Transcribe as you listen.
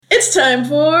It's time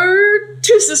for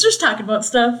Two Sisters Talking About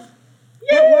Stuff.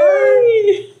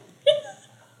 Yay!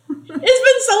 It's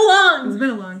been so long. It's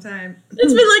been a long time.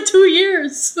 It's been like 2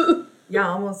 years. Yeah,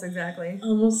 almost exactly.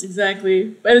 Almost exactly.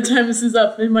 By the time this is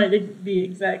up, it might be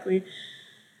exactly.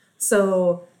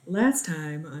 So, last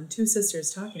time on Two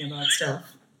Sisters Talking About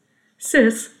Stuff,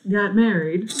 Sis got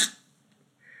married,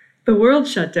 the world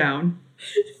shut down,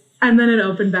 and then it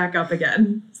opened back up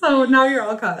again. So now you're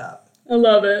all caught up. I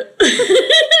love it.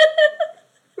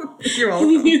 You're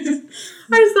welcome.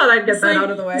 I just thought I'd get that out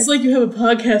of the way. It's like you have a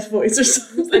podcast voice or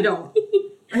something. I don't.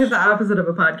 I have the opposite of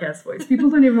a podcast voice.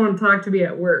 People don't even want to talk to me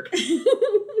at work.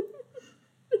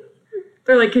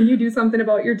 They're like, can you do something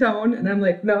about your tone? And I'm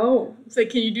like, no. It's like,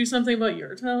 can you do something about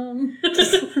your tone?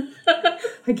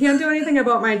 I can't do anything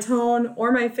about my tone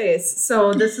or my face,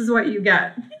 so this is what you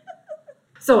get.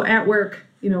 So at work,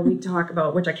 we talk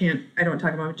about, which I don't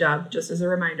talk about my job, just as a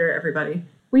reminder, everybody.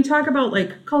 We talk about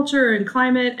like culture and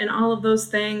climate and all of those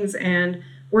things and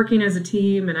working as a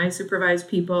team, and I supervise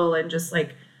people and just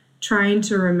like trying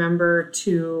to remember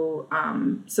to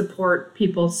support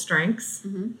people's strengths.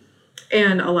 Mm-hmm.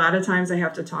 And a lot of times I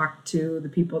have to talk to the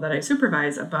people that I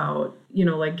supervise about,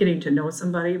 like getting to know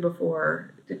somebody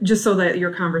before, just so that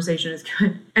your conversation is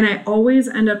good. And I always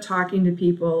end up talking to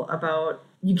people about,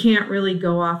 you can't really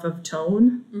go off of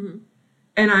tone. Mm-hmm.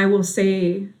 And I will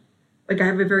say, like, I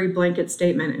have a very blanket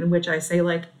statement in which I say,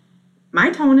 like, my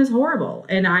tone is horrible.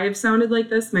 And I have sounded like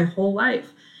this my whole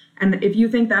life. And if you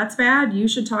think that's bad, you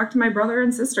should talk to my brother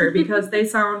and sister because they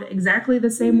sound exactly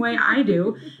the same way I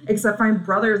do, except my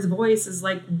brother's voice is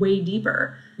like way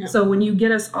deeper. Yeah. So when you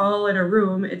get us all in a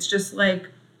room, it's just like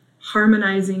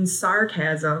harmonizing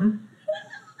sarcasm.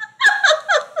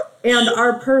 And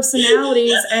our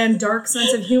personalities and dark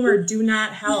sense of humor do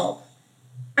not help.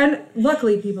 And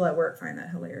luckily people at work find that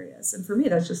hilarious. And for me,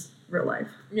 that's just real life.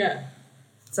 Yeah.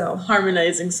 So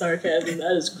harmonizing sarcasm,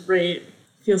 that is great.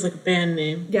 Feels like a band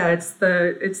name. Yeah, it's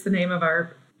the name of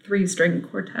our 3-string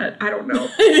quartet. I don't know.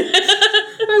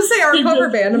 I was say our cover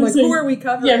band. I'm like, who are we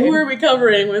covering? Yeah, who are we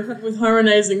covering with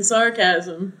harmonizing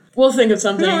sarcasm? We'll think of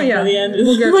something by the end.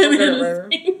 We'll get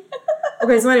it.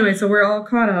 Okay, so anyway, so we're all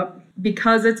caught up.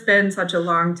 Because it's been such a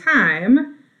long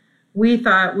time, we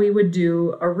thought we would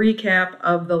do a recap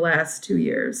of the last 2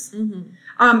 years.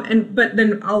 Mm-hmm. But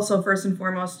then also, first and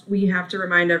foremost, we have to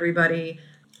remind everybody,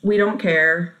 we don't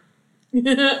care.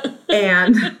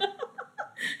 And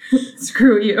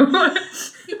screw you. Right?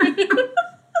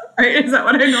 Is that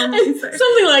what I normally say?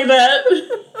 Something like that.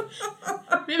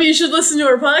 Maybe you should listen to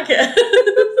our podcast.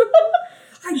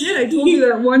 I did. I told you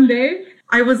that one day.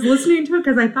 I was listening to it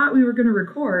because I thought we were going to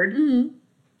record. Mm-hmm.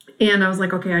 And I was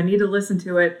like, okay, I need to listen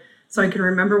to it so I can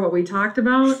remember what we talked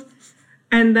about.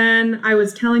 And then I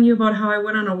was telling you about how I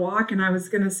went on a walk, and I was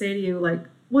going to say to you, like,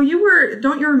 well,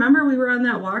 don't you remember we were on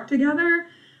that walk together?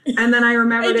 And then I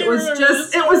remembered it was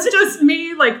just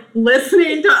me like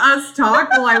listening to us talk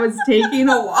while I was taking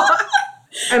a walk.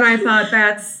 And I thought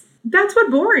that's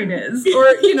what boring is.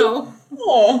 Or,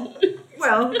 Oh.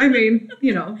 Well, I mean,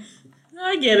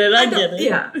 I get it. I get it.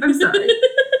 Yeah, I'm sorry.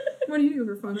 What do you do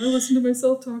for fun? I listen to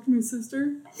myself talk to my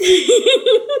sister.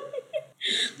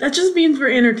 That just means we're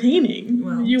entertaining.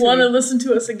 Well, you want to listen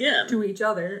to us again. To each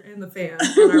other and the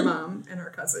fans and our mom and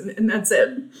our cousin, and that's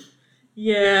it.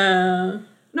 Yeah.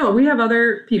 No, we have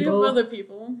other people. We have other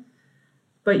people.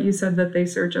 But you said that they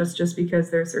search us just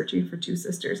because they're searching for two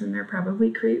sisters, and they're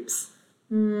probably creeps.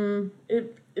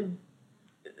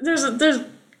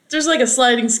 There's like a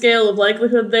sliding scale of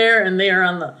likelihood there, and they are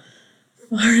on the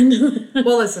far end of it.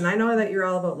 Well, listen, I know that you're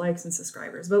all about likes and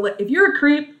subscribers, but if you're a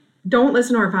creep, don't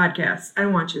listen to our podcast. I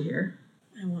don't want you here.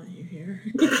 I want you here.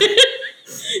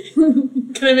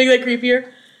 Can I make that creepier?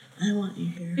 I want you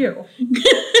here. Ew.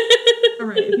 All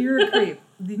right, if you're a creep,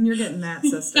 then you're getting that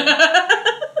sister.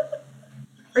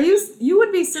 You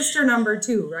would be sister number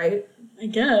 2, right? I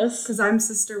guess. Because I'm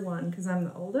sister 1, because I'm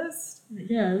the oldest?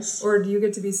 Yes. Or do you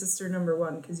get to be sister number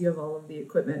 1 because you have all of the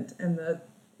equipment and the...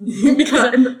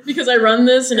 because I run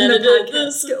this and edit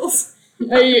this? Skills.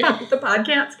 The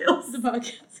podcast skills. The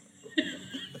podcast.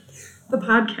 The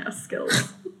podcast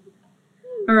skills.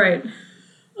 All right.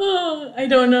 Oh, I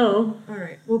don't know. All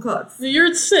right, we'll call it.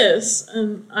 You're Sis,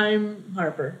 and I'm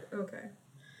Harper. Okay.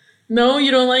 No,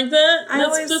 you don't like that?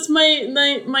 That's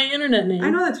my internet name. I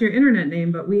know that's your internet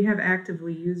name, but we have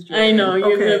actively used your name. I know,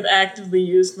 you have actively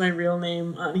used my real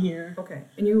name on here. Okay,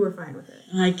 and you were fine with it.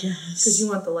 I guess. Because you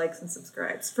want the likes and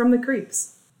subscribes. From the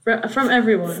creeps. From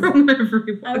everyone. From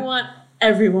everyone. I want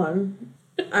everyone.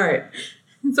 All right.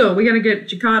 So we got to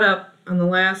get you caught up on the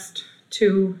last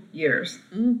 2 years.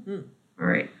 Mm-hmm. All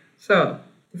right. So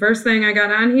the first thing I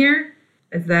got on here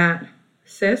is that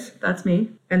Sis, that's me,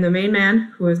 and the main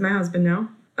man, who is my husband now,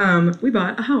 we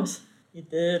bought a house. You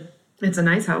did. It's a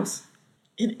nice house.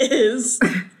 It is.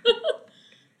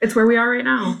 It's where we are right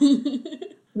now.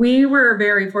 We were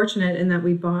very fortunate in that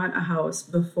we bought a house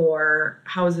before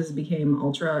houses became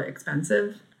ultra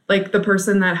expensive. Like, the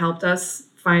person that helped us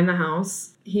find the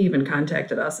house, he even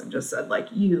contacted us and just said, like,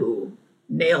 you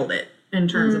nailed it in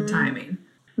terms of timing.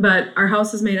 But our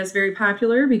house has made us very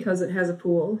popular because it has a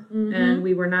pool. And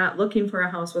we were not looking for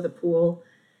a house with a pool.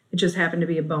 It just happened to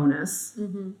be a bonus.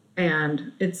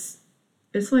 And it's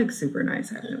like super nice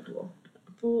having a pool.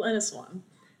 A pool and a swan.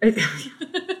 A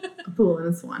pool and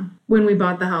a swan. When we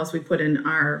bought the house, we put in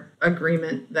our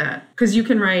agreement that, because you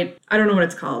can write, I don't know what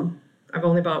it's called. I've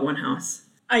only bought one house.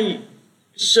 I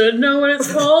should know what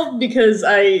it's called because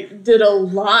I did a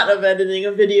lot of editing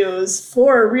of videos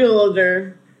for a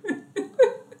realtor.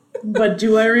 But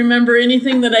do I remember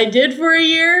anything that I did for a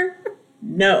year?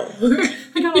 No.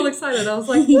 I got all excited. I was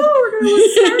like, whoa, we're going to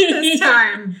start this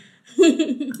time.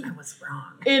 I was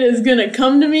wrong. It is going to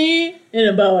come to me in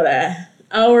about an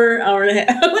hour and a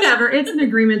half. Whatever. It's an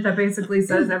agreement that basically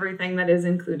says everything that is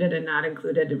included and not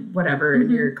included, whatever, in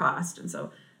your cost. And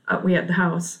so we had the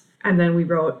house. And then we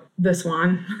wrote the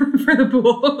swan for the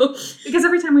pool. Because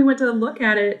every time we went to look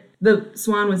at it, the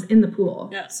swan was in the pool.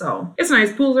 Yeah. So it's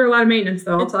nice. Pools are a lot of maintenance,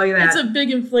 though. I'll tell you that. It's a big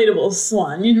inflatable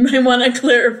swan. You might want to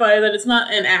clarify that it's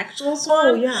not an actual swan.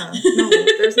 Oh, yeah. No,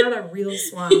 there's not a real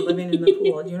swan living in the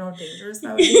pool. Do you know how dangerous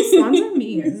that would be? Swans are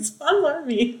mean. Swans are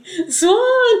mean.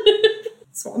 Swan!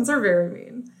 Swans are very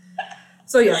mean.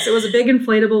 So, yes, it was a big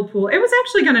inflatable pool. It was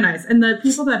actually kind of nice. And the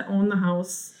people that own the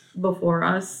house before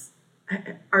us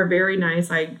are very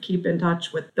nice. I keep in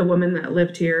touch with the women that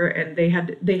lived here, and they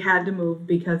had to move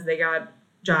because they got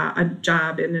a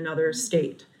job in another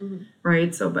state,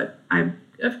 right? So, but I've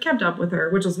kept up with her,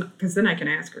 which is because then I can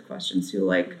ask her questions too,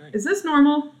 like, is this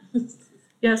normal?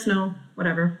 Yes, no,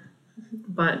 whatever.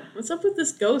 But what's up with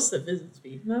this ghost that visits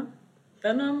me? No,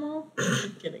 that normal?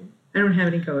 I'm kidding. I don't have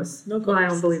any ghosts. No ghosts. Well, I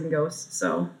don't believe in ghosts.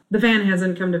 So the fan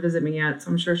hasn't come to visit me yet,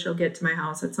 so I'm sure she'll get to my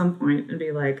house at some point and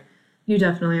be like, you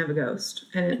definitely have a ghost,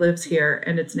 and it lives here,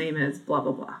 and its name is blah,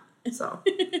 blah, blah. So.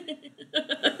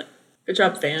 Good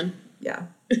job, fan. Yeah.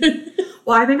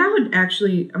 Well, I think I would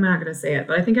actually, I'm not going to say it,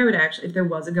 but I think I would actually, if there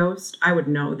was a ghost, I would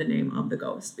know the name of the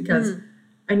ghost, because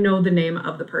I know the name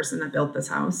of the person that built this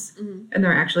house, and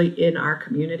they're actually in our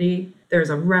community. There's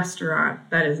a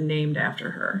restaurant that is named after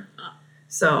her.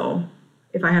 So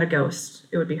if I had a ghost,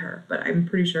 it would be her, but I'm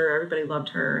pretty sure everybody loved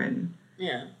her, and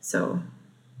so...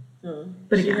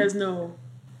 But she has no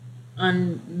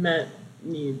unmet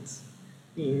needs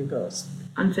being a ghost.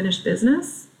 Unfinished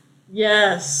business?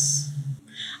 Yes.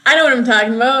 I know what I'm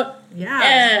talking about.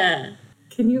 Yeah.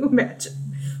 Can you imagine?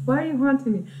 Why are you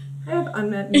haunting me? I have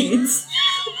unmet needs.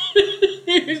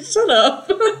 Shut up.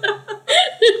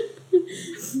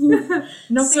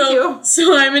 No, thank you.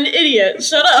 So I'm an idiot.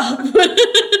 Shut up.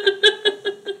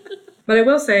 But I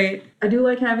will say, I do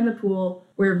like having the pool.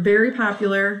 We're very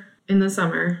popular in the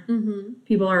summer.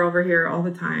 People are over here all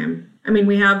the time. I mean,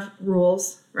 we have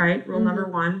rules, right? Rule number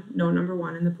 1, no number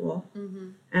 1 in the pool.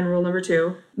 And rule number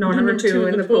 2, no number 2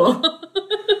 in the pool.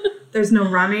 There's no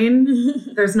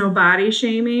running. There's no body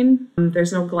shaming.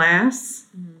 There's no glass.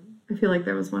 I feel like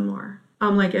there was one more.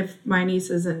 Like if my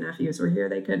nieces and nephews were here,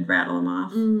 they could rattle them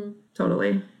off.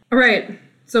 Totally. All right.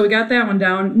 So we got that one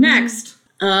down. Next.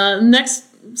 Next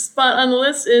spot on the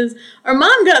list is our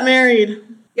mom got married.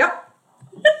 Yep.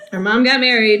 Our mom got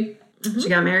married. She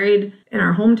got married in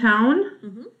our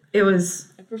hometown. It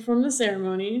was... I performed the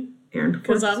ceremony.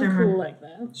 Because I'm cool like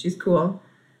that. She's cool.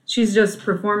 She's just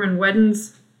performing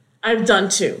weddings. I've done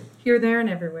 2. Here, there, and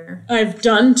everywhere. I've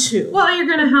done 2. Well, you're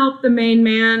going to help the main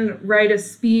man write a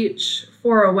speech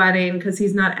for a wedding because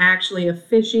he's not actually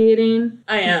officiating.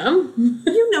 I am.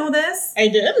 You know this. I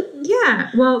did?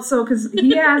 Yeah. Well, so because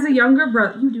he has a younger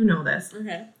brother. You do know this.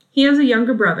 Okay. He has a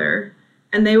younger brother,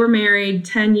 and they were married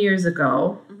 10 years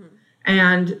ago.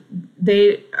 And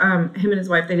they, him and his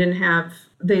wife, they didn't have,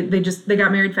 they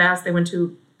got married fast. They went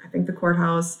to, I think, the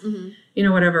courthouse, you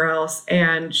know, whatever else.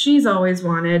 And she's always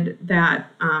wanted that,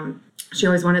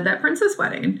 princess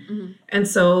wedding. And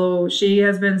so she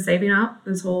has been saving up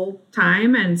this whole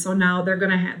time. And so now they're going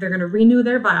to renew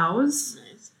their vows.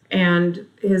 Nice. And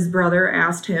his brother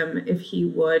asked him if he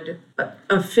would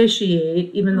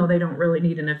officiate, even though they don't really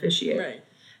need an officiate. Right.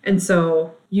 And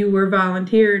so you were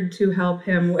volunteered to help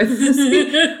him with this,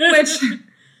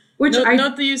 which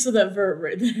Note the use of that verb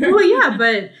right there. Well, yeah,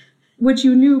 but Which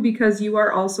you knew because you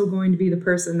are also going to be the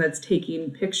person that's taking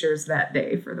pictures that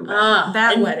day for the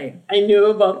wedding. Wedding. I knew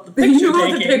about the You picture knew about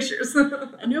taking. the pictures.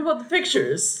 I knew about the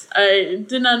pictures. I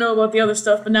did not know about the other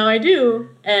stuff, but now I do,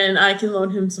 and I can loan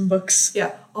him some books.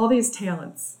 Yeah, all these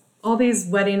talents. All these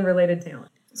wedding-related talents.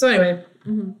 So anyway,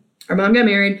 our mom got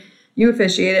married. You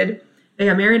officiated. They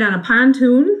got married on a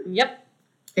pontoon. Yep.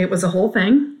 It was a whole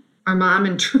thing. Our mom,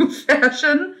 in true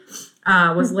fashion,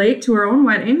 was late to her own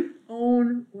wedding.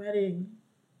 Own wedding.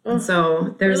 And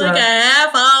so there's like a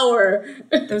half hour.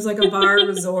 There's like a bar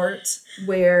resort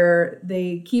where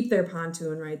they keep their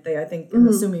pontoon right there. I think, I'm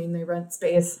assuming they rent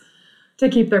space to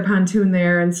keep their pontoon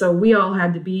there. And so we all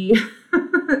had to be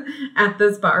at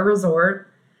this bar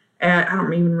resort at, I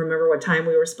don't even remember what time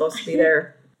we were supposed to be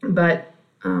there. But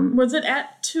was it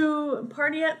at 2,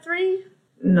 party at 3?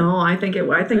 No, I think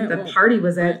the party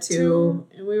was at 2.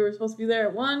 And we were supposed to be there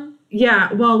at 1?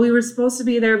 Yeah, well, we were supposed to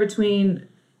be there between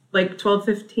like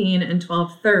 12:15 and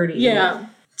 12:30. Yeah,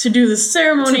 to do the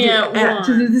ceremony at 1.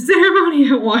 To do the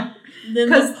ceremony at 1. Then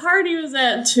the party was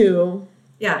at 2.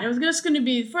 Yeah. It was just going to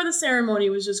be, for the ceremony,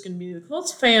 it was just going to be the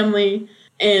close family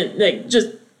and like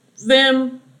just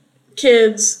them,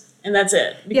 kids, and that's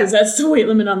it. Because that's the weight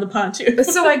limit on the pontoon.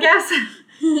 So I guess,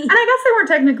 and I guess they weren't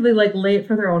technically like late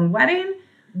for their own wedding,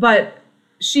 but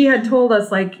she had told us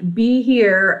like, be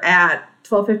here at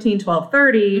 12:15,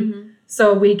 12:30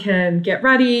 so we can get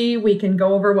ready. We can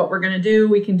go over what we're going to do.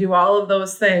 We can do all of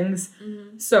those things.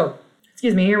 So,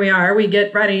 excuse me, here we are. We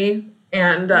get ready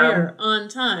and we're on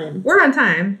time. We're on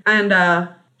time. And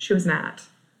she was not.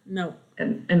 No.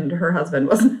 And her husband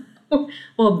wasn't.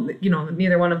 Well, you know,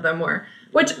 neither one of them were.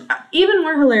 Which even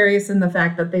more hilarious in the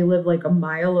fact that they live like a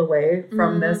mile away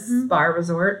from this bar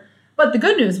resort. But the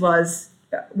good news was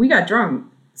we got drunk.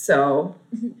 So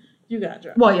you got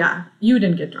drunk. Well, yeah, you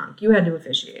didn't get drunk. You had to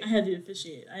officiate. I had to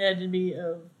officiate. I had to be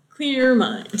of clear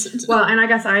mind. Well, and I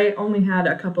guess I only had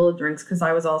a couple of drinks because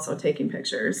I was also taking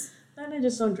pictures. And I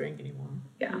just don't drink anymore.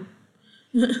 Yeah.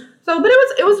 So, but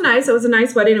it was nice. It was a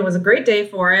nice wedding. It was a great day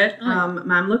for it.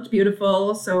 Mom looked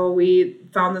beautiful, so we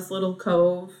found this little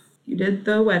cove. You did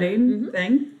the wedding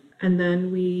thing, and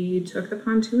then we took the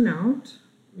pontoon out.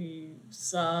 We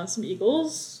saw some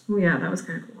eagles. Oh yeah, that was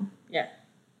kind of cool. Yeah.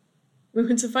 We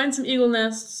went to find some eagle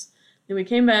nests, then we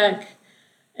came back,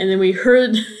 and then we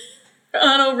hurried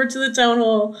on over to the town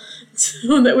hall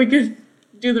so that we could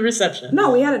do the reception.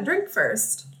 No, we had a drink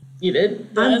first. You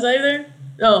did? Was I there?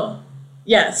 Oh,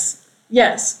 yes.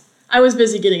 Yes. I was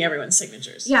busy getting everyone's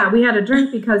signatures. Yeah, we had a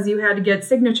drink because you had to get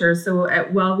signatures. So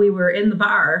while we were in the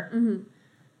bar,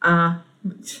 have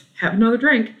another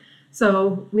drink.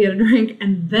 So we had a drink,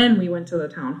 and then we went to the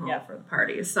town hall for the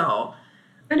party. So,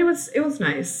 and it was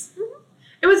nice.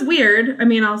 It was weird. I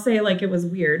mean, I'll say like it was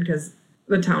weird because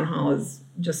the town hall has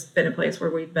just been a place where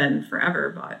we've been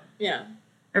forever. But yeah,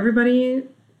 everybody,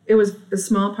 it was a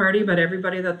small party, but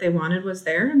everybody that they wanted was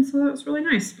there, and so that was really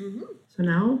nice. So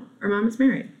now our mom is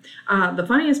married. The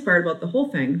funniest part about the whole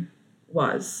thing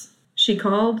was she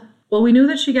called. Well, we knew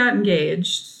that she got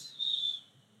engaged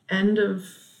end of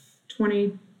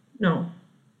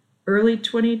early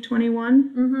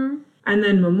 2021. And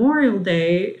then Memorial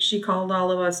Day, she called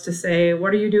all of us to say,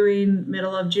 what are you doing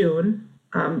middle of June?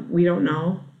 We don't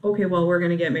know. Okay, well, we're going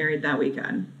to get married that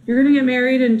weekend. You're going to get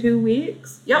married in 2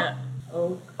 weeks? Yep.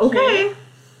 Yeah. Okay.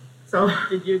 So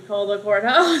did you call the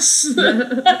courthouse?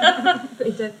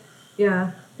 They did.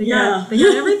 Yeah. They got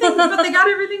everything, but they got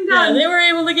everything done. Yeah, they were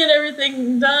able to get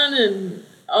everything done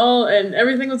and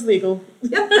everything was legal.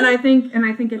 Yep, and I think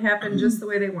it happened just the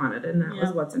way they wanted, and that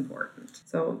was what's important.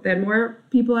 So they had more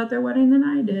people at their wedding than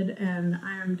I did, and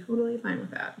I am totally fine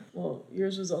with that. Well,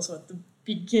 yours was also at the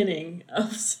beginning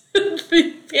of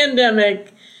the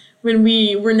pandemic when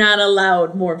we were not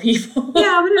allowed more people.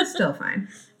 Yeah, but it was still fine.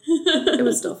 It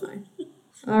was still fine.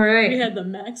 All right. We had the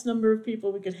max number of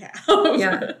people we could have.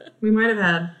 Yeah, we might have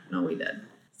had. No, we did.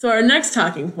 So our next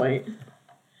talking point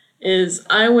is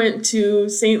I went to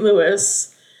St.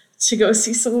 Louis to go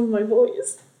see some of my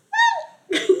boys.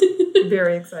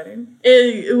 Very exciting.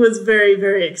 It was very,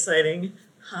 very exciting.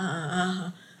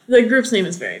 The group's name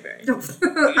is Very, Very. I was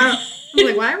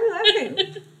like, why are we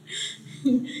laughing?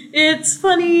 It's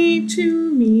funny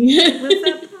to me. What's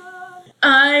that?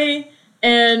 I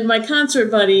and my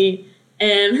concert buddy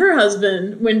and her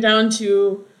husband went down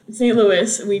to St.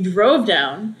 Louis, and we drove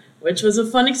down, which was a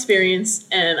fun experience,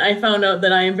 and I found out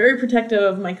that I am very protective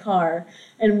of my car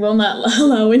and will not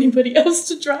allow anybody else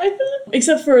to drive it,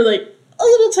 except for like a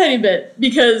little tiny bit,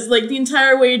 because like the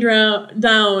entire way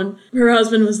down, her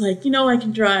husband was like, I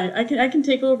can drive, I can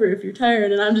take over if you're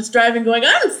tired, and I'm just driving going,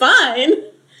 I'm fine.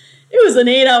 It was an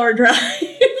 8-hour drive.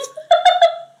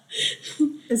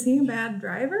 Is he a bad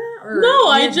driver? Or No,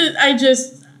 I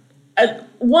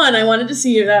wanted to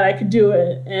see that I could do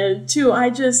it, and two,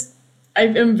 I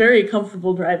am very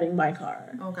comfortable driving my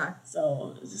car. Okay.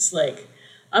 So it's just like,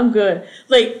 I'm good.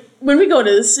 Like, when we go to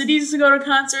the cities to go to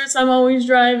concerts, I'm always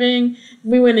driving. If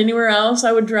we went anywhere else,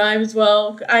 I would drive as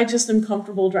well. I just am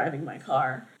comfortable driving my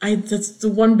car. That's the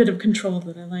one bit of control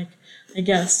that I like, I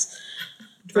guess.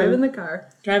 Driving the car.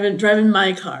 Driving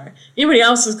my car. Anybody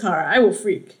else's car, I will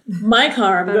freak. My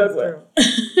car, I'm good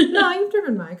with. No, you've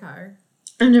driven my car.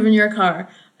 I've driven your car.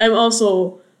 I'm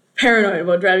also paranoid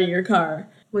about driving your car.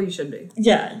 Well, you should be.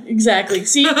 Yeah, exactly.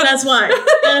 See, that's why.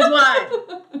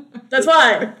 That's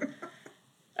why.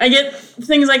 I get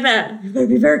things like that. You better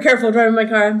be very careful driving my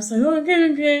car. I'm just like, oh,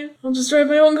 okay. I'll just drive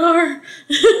my own car.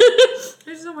 I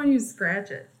just don't want you to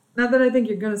scratch it. Not that I think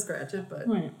you're going to scratch it, but,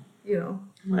 Right. you know.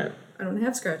 What? I don't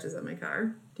have scratches on my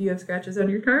car. Do you have scratches on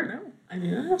your car? No, I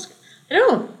do not have I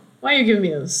don't. Why are you giving me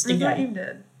those stink I thought eye? you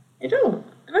did. I don't.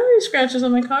 I don't have any scratches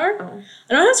on my car. Oh.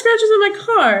 I don't have scratches on my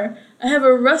car. I have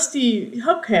a rusty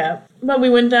hubcap. But we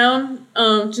went down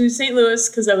to St. Louis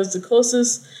because that was the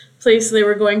closest place they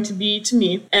were going to be to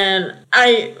me. And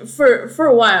for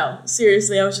a while,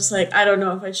 seriously, I was just like, I don't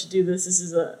know if I should do this. This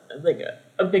is a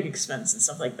big expense and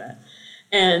stuff like that.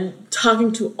 And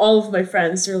talking to all of my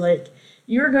friends, they're like,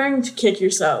 you're going to kick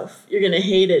yourself. You're going to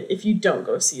hate it if you don't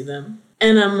go see them.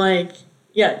 And I'm like,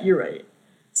 yeah, you're right.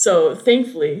 So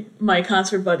thankfully, my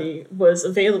concert buddy was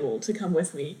available to come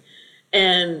with me.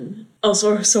 And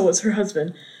also, so was her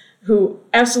husband, who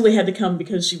absolutely had to come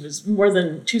because she was more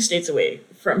than 2 states away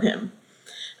from him.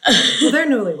 Well, they're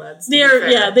newlyweds. They are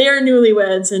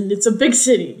newlyweds, and it's a big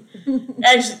city.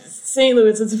 Actually, St.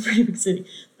 Louis is a pretty big city.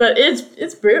 But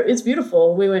it's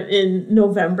beautiful. We went in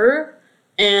November,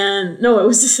 and no, it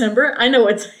was December. I know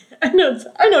time. I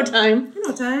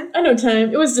know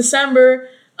time. It was December.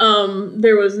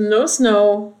 There was no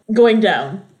snow going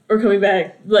down or coming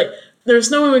back. Like, there was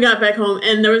snow when we got back home,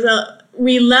 and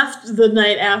we left the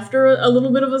night after a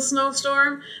little bit of a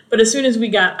snowstorm, but as soon as we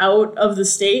got out of the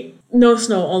state, no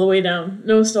snow all the way down,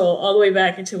 no snow all the way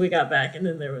back until we got back, and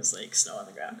then there was, like, snow on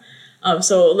the ground.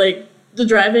 So, like, the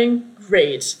driving,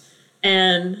 great.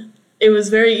 And it was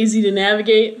very easy to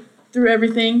navigate through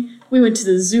everything. We went to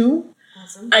the zoo.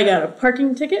 Awesome. I got a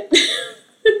parking ticket.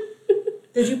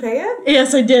 Did you pay it?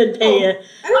 Yes, I did pay it.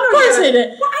 I didn't know Of course I did.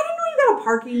 Well, I didn't know you got a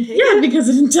parking ticket. Yeah, because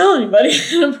I didn't tell anybody.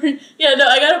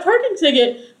 I got a parking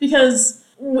ticket because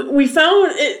we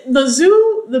found it. The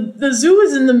zoo. The zoo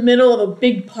is in the middle of a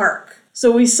big park,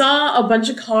 so we saw a bunch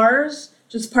of cars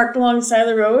just parked along the side of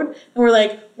the road, and we're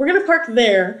like, we're gonna park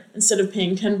there instead of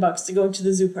paying $10 to go into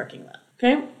the zoo parking lot.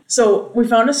 Okay, so we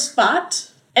found a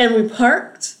spot and we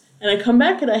parked, and I come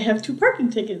back and I have 2 parking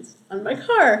tickets on my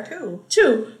car.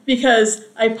 Two, because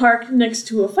I parked next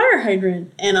to a fire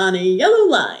hydrant and on a yellow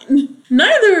line,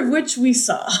 neither of which we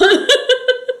saw.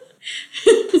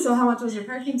 So how much was your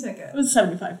parking ticket? It was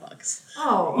 $75.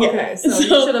 Oh, Yeah. okay. So you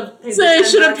should have paid I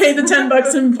should have paid the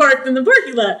 $10 and parked in the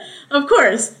parking lot. Of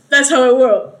course, that's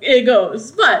how it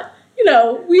goes. But, we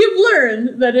have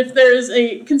learned that if there's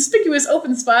a conspicuous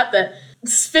open spot that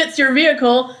fits your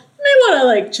vehicle, you may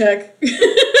want to, check.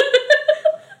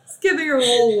 Give it your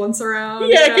whole once around.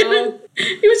 Yeah,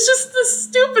 it was just the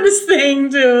stupidest thing,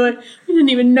 too. We didn't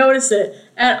even notice it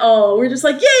at all. We're just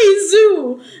like, yay,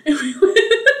 zoo! And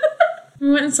we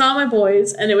went and saw my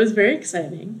boys, and it was very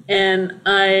exciting. And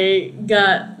I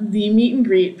got the meet and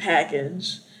greet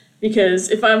package,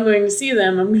 because if I'm going to see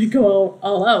them, I'm going to go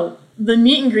all out. The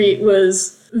meet and greet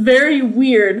was very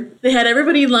weird. They had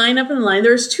everybody line up in line.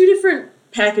 There's 2 different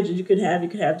packages you could have. You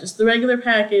could have just the regular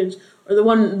package, or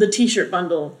the t-shirt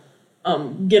bundle.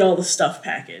 Get all the stuff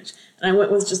package. And I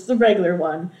went with just the regular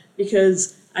one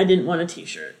because I didn't want a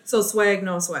t-shirt. So swag,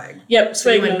 no swag. Yep,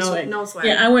 swag, so no swag. No swag.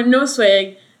 Yeah, I went no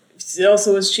swag. It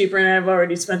also was cheaper, and I've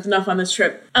already spent enough on this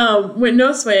trip. Went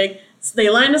no swag. So they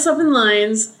lined us up in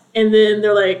lines, and then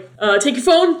they're like, take your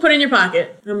phone, put it in your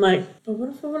pocket. I'm like, but what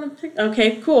if I want to pick?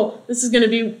 Okay, cool. This is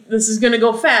gonna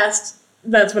go fast.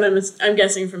 That's what I'm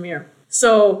guessing from here.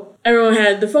 So everyone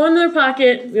had the phone in their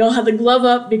pocket. We all had the glove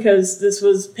up because this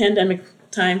was pandemic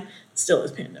time. It still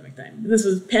is pandemic time. This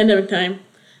was pandemic time.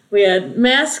 We had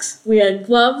masks. We had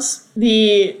gloves.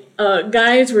 The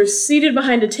guys were seated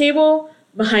behind a table,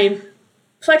 behind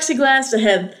plexiglass that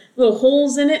had little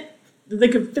holes in it that they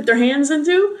could fit their hands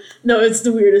into. No, it's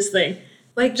the weirdest thing.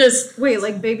 Like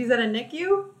babies at a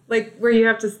NICU? Like where you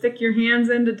have to stick your hands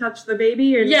in to touch the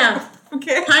baby? Or Yeah.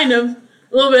 Okay. Kind of.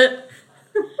 A little bit.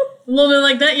 A little bit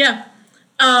like that, yeah.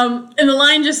 And the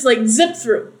line just, zipped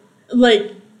through.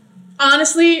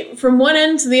 Honestly, from one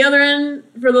end to the other end,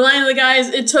 for the line of the guys,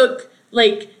 it took,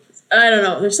 I don't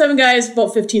know. There's 7 guys,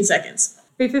 about 15 seconds.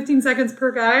 Pay 15 seconds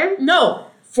per guy? No,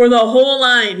 for the whole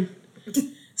line.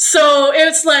 So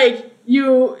it's like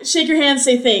you shake your hand,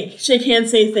 say thanks. Shake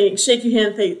hands, say thanks. Shake your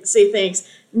hand, say thanks.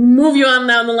 Move you on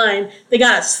down the line. They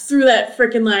got us through that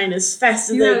freaking line as fast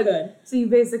as they could. So you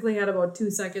basically had about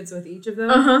 2 seconds with each of them?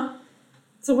 Uh-huh.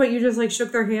 So what, you just like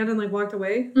shook their hand and like walked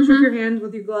away? Mm-hmm. Shook your hand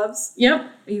with your gloves? Yep.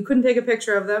 You couldn't take a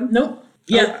picture of them? Nope.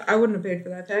 Yeah. I wouldn't have paid for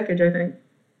that package, I think.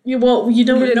 You don't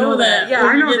didn't know know that. that. Yeah,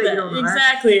 I know that you don't know that.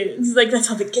 Exactly. It's like, that's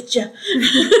how they get you.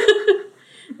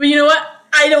 But you know what?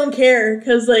 I don't care,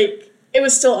 because, like, it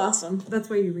was still awesome. That's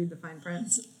why you read the fine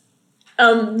print.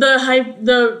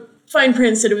 The fine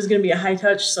print said it was going to be a high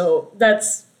touch, so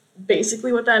that's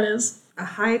basically what that is. A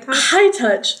high touch? A high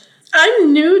touch.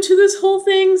 I'm new to this whole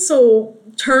thing, so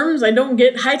terms I don't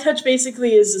get. High touch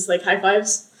basically is just like high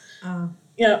fives.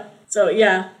 Yeah. So,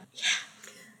 yeah.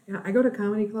 Yeah, I go to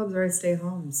comedy clubs or I stay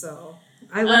home, so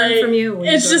I learn from you.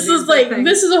 It's just like,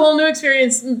 this is a whole new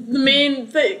experience. The main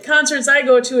concerts I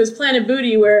go to is Planet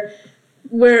Booty, where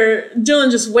Dylan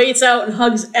just waits out and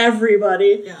hugs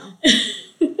everybody. Yeah.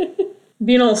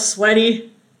 Being all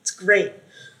sweaty. It's great.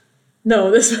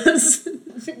 No, this was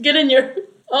get in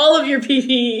all of your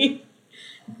PPE.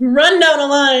 Run down a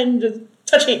line, just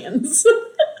touch hands.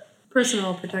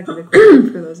 Personal protective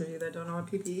equipment, for those of you that don't know what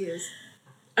PPE is.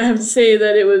 I have to say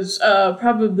that it was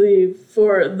probably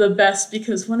for the best,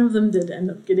 because one of them did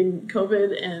end up getting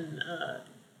COVID, and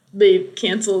they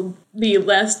canceled the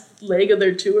last leg of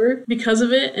their tour because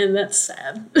of it, and that's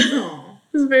sad. Oh.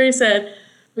 It's very sad.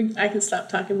 I can stop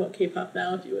talking about K-pop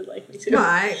now if you would like me to. Well,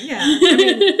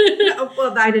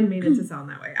 I didn't mean it to sound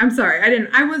that way. I'm sorry.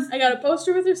 I got a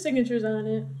poster with their signatures on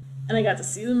it, and I got to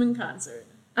see them in concert.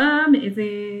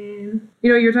 Amazing.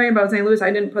 You know, you were talking about St. Louis.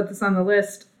 I didn't put this on the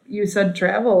list. You said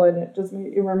travel, and it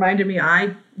reminded me.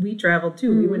 We traveled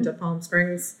too. We went to Palm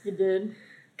Springs. You did.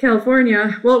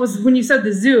 California. Well, it was when you said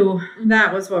the zoo.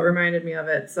 That was what reminded me of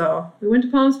it. So we went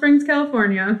to Palm Springs,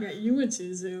 California. Yeah, you went to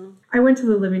the zoo. I went to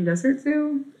the Living Desert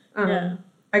Zoo. Yeah.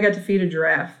 I got to feed a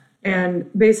giraffe,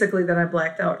 and basically then I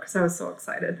blacked out because I was so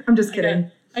excited. I'm just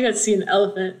kidding. I got to see an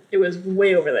elephant. It was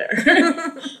way over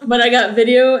there. But I got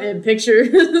video and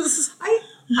pictures.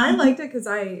 I liked it because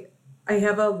I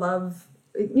have a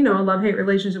love-hate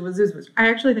relationship with zoos, which I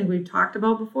actually think we've talked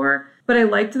about before. But I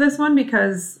liked this one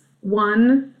because,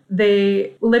 one,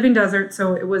 they live in desert,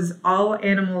 so it was all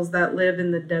animals that live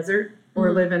in the desert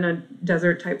or live in a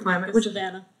desert-type climate. Which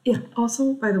Savannah. Yeah.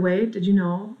 Also, by the way, did you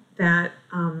know that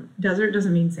desert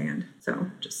doesn't mean sand?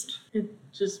 So It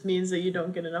just means that you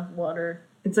don't get enough water.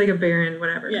 It's like a barren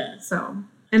whatever. Yeah. So,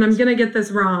 and I'm going to get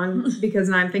this wrong because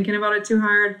I'm thinking about it too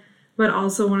hard. But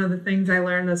also one of the things I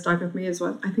learned that stuck with me is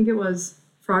I think it was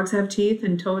frogs have teeth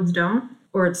and toads don't.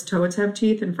 Or it's toads have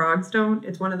teeth and frogs don't.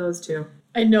 It's one of those two.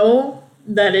 I know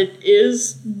that it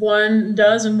is one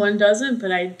does and one doesn't,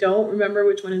 but I don't remember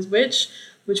which one is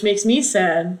which makes me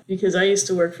sad because I used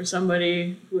to work for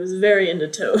somebody who was very into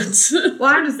toads. Well,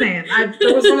 I'm just saying. That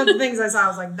was one of the things I saw. I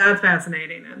was like, that's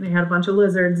fascinating. And they had a bunch of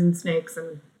lizards and snakes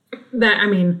and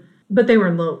but they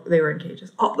were in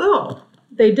cages. Although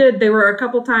there were a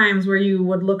couple times where you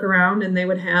would look around and they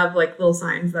would have like little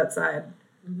signs that said,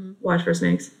 watch for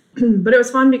snakes. But it was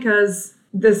fun because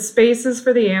the spaces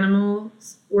for the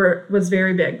animals was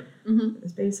very big. The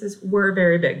spaces were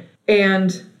very big.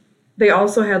 And they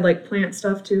also had like plant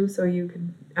stuff too, so you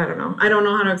could, I don't know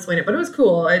how to explain it, but it was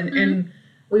cool. And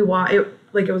we walked, it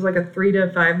was like a 3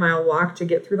 to 5 mile walk to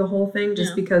get through the whole thing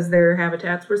just because their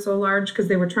habitats were so large, because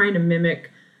they were trying to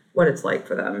mimic what it's like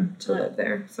for them to live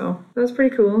there. So that was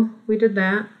pretty cool. We did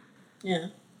that. Yeah.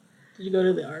 Did you go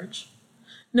to the arch?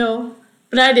 No,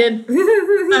 but I did.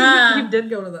 You did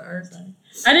go to the arch.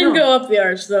 I didn't go up the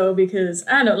arch though because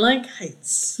I don't like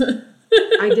heights.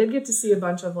 I did get to see a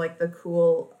bunch of like the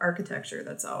cool architecture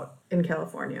that's out in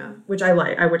California, which I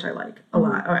like a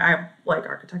lot. I like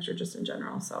architecture just in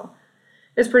general, so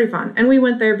it's pretty fun. And we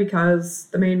went there because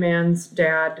the main man's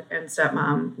dad and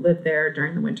stepmom lived there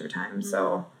during the winter time.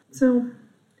 So and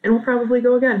we'll probably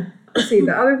go again. Let's see.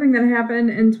 The other thing that happened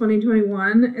in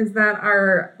 2021 is that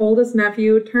our oldest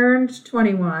nephew turned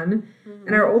 21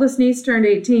 and our oldest niece turned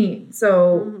 18.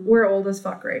 So we're old as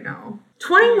fuck right now.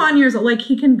 21 years old, like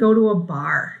he can go to a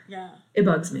bar. Yeah. It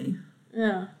bugs me.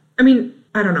 Yeah. I mean,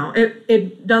 I don't know.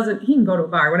 It doesn't, he can go to a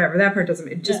bar, whatever. That part doesn't,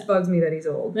 it just bugs me that he's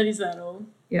old. That he's that old.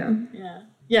 Yeah. Yeah.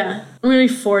 Yeah. I'm going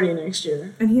to be 40 next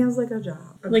year. And he has like a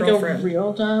job. Like girlfriend. A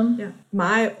real job? Yeah.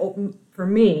 For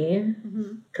me,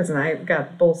 because I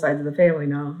got both sides of the family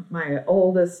now, my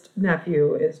oldest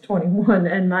nephew is 21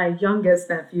 and my youngest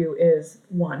nephew is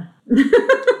 1.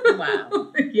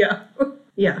 Wow. Yeah.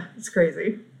 Yeah. It's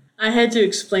crazy. I had to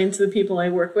explain to the people I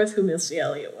work with who Missy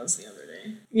Elliott was the other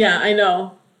day. Yeah, I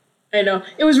know.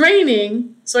 It was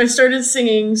raining, so I started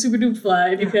singing Super Duper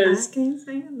Fly because... I can't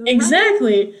stand the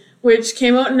Exactly. Which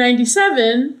came out in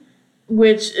 97,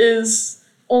 which is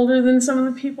older than some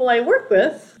of the people I work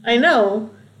with. I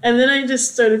know. And then I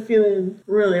just started feeling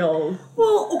really old.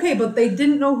 Well, okay, but they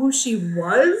didn't know who she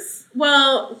was?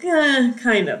 Well,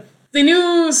 kind of. They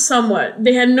knew somewhat.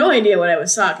 They had no idea what I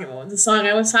was talking about, the song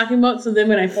I was talking about. So then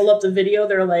when I pulled up the video,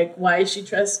 they're like, why is she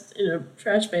dressed in a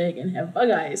trash bag and have bug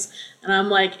eyes? And I'm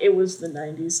like, it was the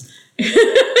 90s.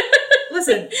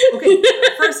 Listen, okay,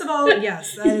 first of all,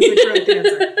 yes, that is the correct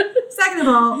answer. Second of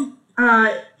all,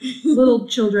 little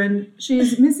children,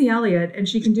 she's Missy Elliott and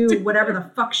she can do whatever the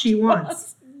fuck she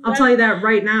wants. I'll tell you that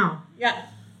right now. Yeah.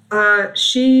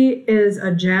 She is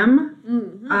a gem.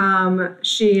 Mm-hmm.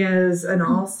 She is an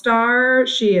all-star.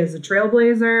 She is a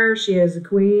trailblazer. She is a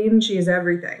queen. She is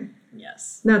everything.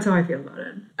 Yes. That's how I feel about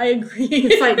it. I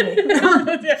agree. Fight me.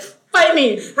 Fight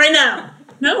me right now.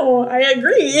 No, I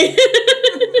agree.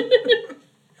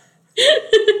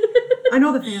 I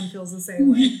know the fan feels the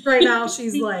same way. Right now,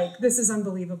 she's like, this is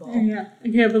unbelievable. Yeah, I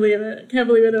can't believe it. I can't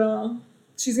believe it at all.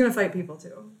 She's going to fight people,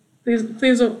 too.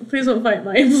 Please don't fight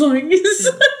my employees.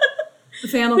 The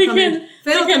fan will come in.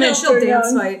 Fan will come in. She'll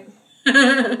dance fight.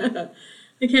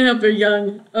 They can't help they're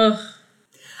young. Ugh.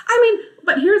 I mean,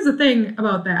 but here's the thing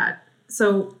about that.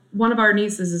 So one of our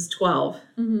nieces is 12.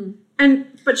 Mm-hmm.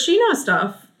 But she knows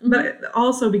stuff. Mm-hmm. But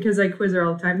also because I quiz her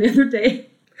all the time. The other day,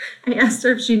 I asked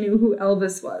her if she knew who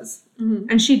Elvis was. Mm-hmm.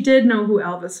 And she did know who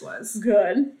Elvis was.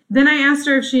 Good. Then I asked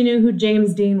her if she knew who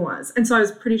James Dean was. And so I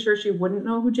was pretty sure she wouldn't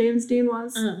know who James Dean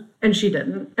was. And she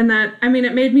didn't. And that, I mean,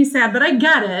 it made me sad, but I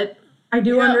get it. I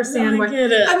do understand why.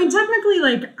 Get it. I mean, technically,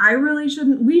 like,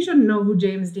 we shouldn't know who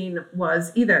James Dean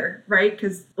was either, right?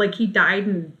 Because, like, he died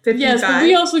in 55. Yes, but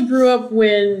we also grew up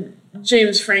when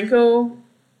James Franco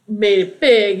made it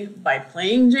big by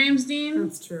playing James Dean.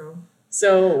 That's true.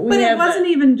 So but it wasn't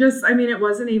even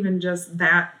just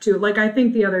that, too. Like, I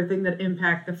think the other thing that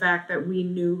impacted the fact that we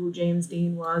knew who James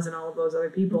Dean was and all of those other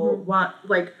people,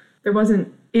 there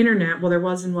wasn't internet. Well, there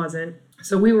wasn't.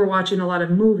 So we were watching a lot of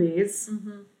movies.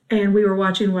 Mm-hmm. And we were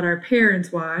watching what our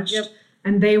parents watched. Yep.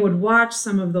 And they would watch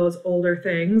some of those older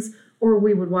things. Or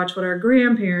we would watch what our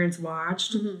grandparents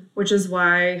watched. Mm-hmm. Which is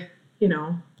why,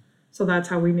 so that's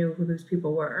how we knew who those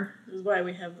people were. This is why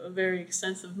we have a very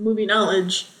extensive movie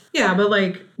knowledge. Yeah, but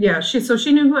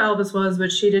she knew who Elvis was,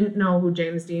 but she didn't know who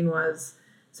James Dean was.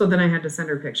 So then I had to send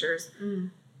her pictures.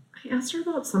 I asked her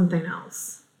about something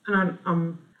else. And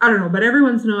I don't know, but every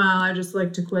once in a while I just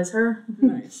like to quiz her.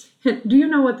 Nice. Do you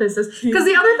know what this is? Because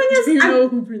the other thing is, do you know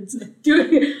who Prince is? Do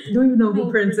you know who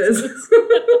Prince is?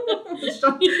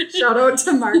 Shout out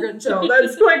to Margaret Cho.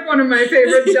 That's like one of my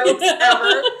favorite jokes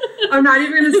ever. I'm not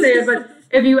even going to say it, but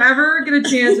if you ever get a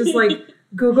chance, just like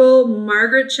Google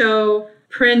Margaret Cho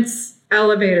Prince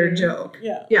elevator joke.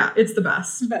 Yeah, it's the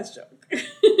best. Best joke.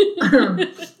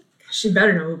 She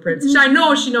better know who Prince is. I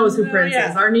know she knows who Prince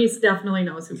is. Our niece definitely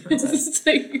knows who Prince is.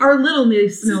 Our little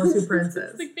niece knows who Prince is.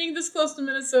 It's like being this close to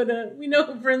Minnesota, we know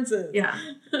who Prince is. Yeah.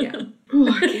 Oh,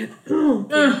 I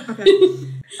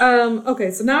can't.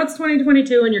 Okay, so now it's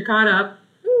 2022 and you're caught up.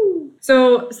 Woo.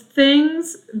 So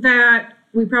things that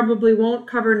we probably won't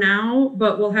cover now,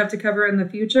 but we'll have to cover in the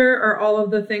future are all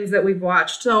of the things that we've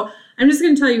watched. So I'm just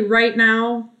going to tell you right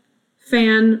now,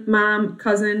 fan, mom,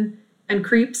 cousin, and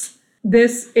creeps,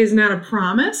 this is not a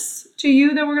promise to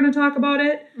you that we're going to talk about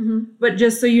it, but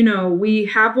just so you know, we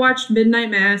have watched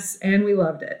Midnight Mass and we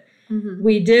loved it. Mm-hmm.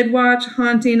 We did watch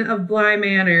Haunting of Bly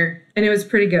Manor and it was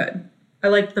pretty good. I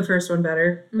liked the first one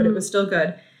better, but it was still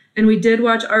good. And we did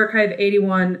watch Archive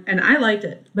 81 and I liked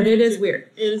it, but it is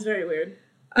weird. It is very weird.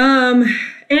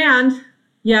 And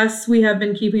yes, we have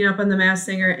been keeping up on The Masked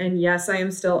Singer, and yes, I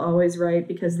am still always right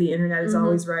because the internet is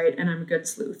always right and I'm a good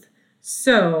sleuth.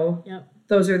 So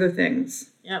those are the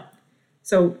things. Yep.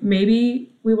 So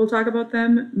maybe we will talk about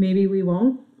them. Maybe we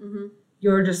won't. Mm-hmm.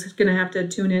 You're just going to have to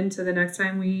tune in to the next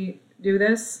time we do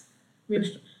this.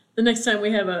 The next time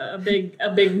we have a big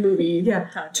movie. Yeah.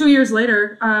 2 years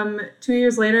later. 2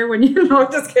 years later when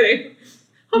just kidding.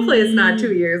 Hopefully it's not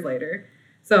 2 years later.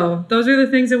 So those are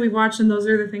the things that we've watched and those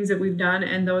are the things that we've done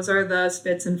and those are the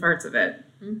spits and farts of it.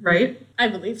 Mm-hmm. Right? I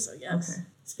believe so, yes. Okay.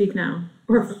 Speak now.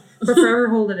 Or forever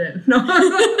hold it in. No.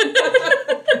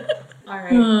 All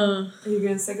right. Are you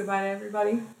going to say goodbye to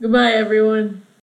everybody? Goodbye, everyone.